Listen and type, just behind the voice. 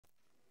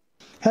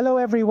Hello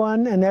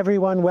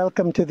everyone,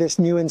 welcome to this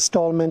new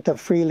installment of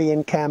Freely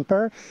in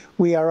Camper.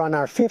 We are on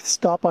our 5th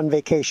stop on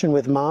vacation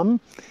with Mom.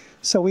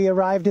 So we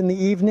arrived in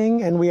the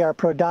evening and we are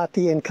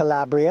Prodati in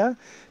Calabria.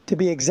 To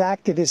be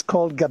exact, it is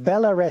called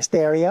Gabella Rest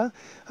Area,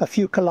 a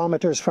few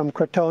kilometers from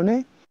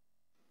Crotone.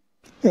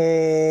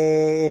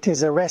 It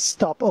is a rest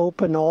stop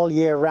open all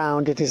year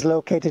round. It is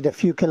located a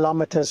few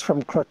kilometers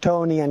from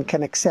Crotone and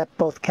can accept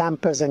both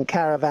campers and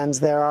caravans.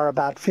 There are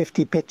about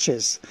 50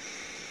 pitches.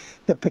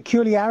 The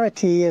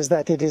peculiarity is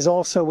that it is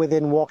also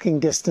within walking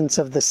distance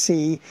of the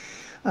sea.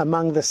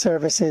 Among the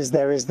services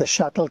there is the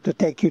shuttle to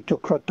take you to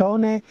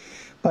Crotone,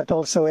 but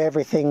also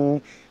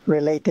everything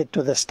related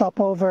to the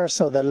stopover,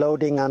 so the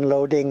loading,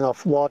 unloading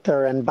of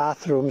water and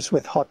bathrooms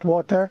with hot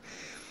water.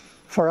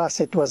 For us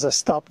it was a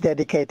stop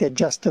dedicated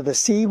just to the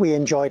sea. We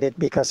enjoyed it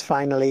because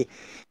finally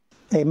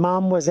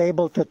Mom was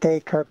able to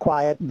take her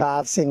quiet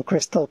baths in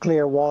crystal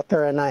clear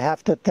water, and I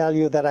have to tell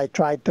you that I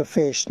tried to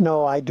fish.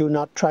 No, I do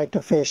not try to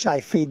fish.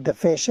 I feed the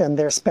fish, and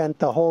they're spent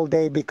the whole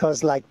day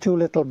because like two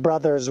little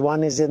brothers,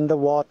 one is in the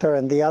water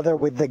and the other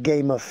with the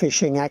game of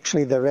fishing.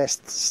 Actually, the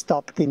rest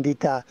stopped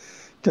Indita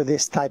to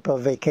this type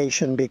of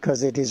vacation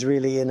because it is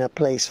really in a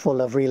place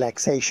full of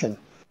relaxation.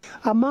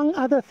 Among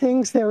other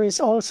things, there is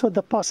also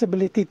the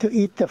possibility to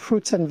eat the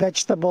fruits and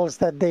vegetables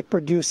that they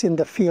produce in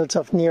the fields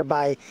of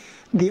nearby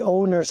the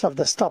owners of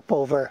the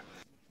stopover.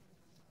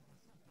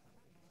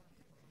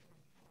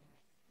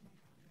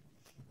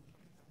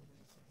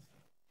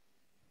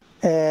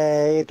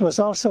 It was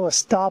also a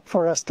stop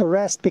for us to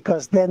rest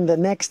because then the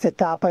next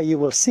etapa you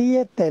will see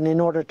it, and in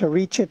order to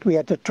reach it we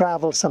had to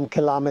travel some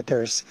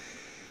kilometers.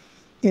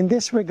 In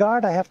this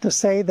regard, I have to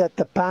say that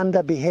the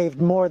panda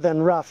behaved more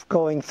than rough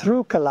going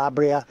through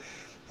Calabria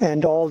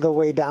and all the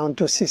way down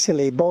to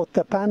Sicily. Both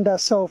the panda,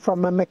 so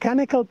from a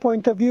mechanical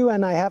point of view,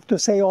 and I have to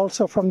say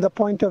also from the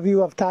point of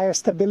view of tire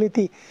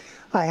stability,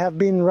 I have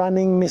been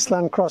running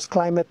Michelin Cross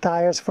Climate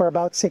tires for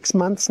about 6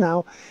 months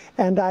now,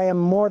 and I am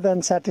more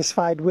than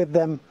satisfied with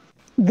them.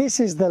 This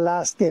is the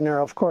last dinner.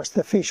 Of course,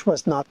 the fish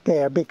was not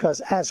there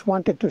because, as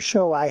wanted to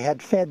show, I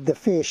had fed the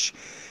fish.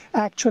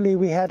 Actually,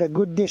 we had a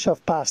good dish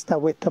of pasta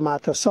with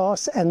tomato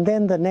sauce, and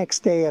then the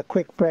next day a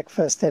quick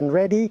breakfast and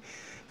ready,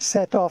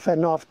 set off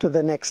and off to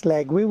the next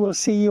leg. We will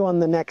see you on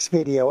the next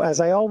video. As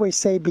I always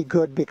say, be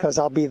good because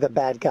I'll be the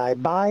bad guy.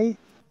 Bye.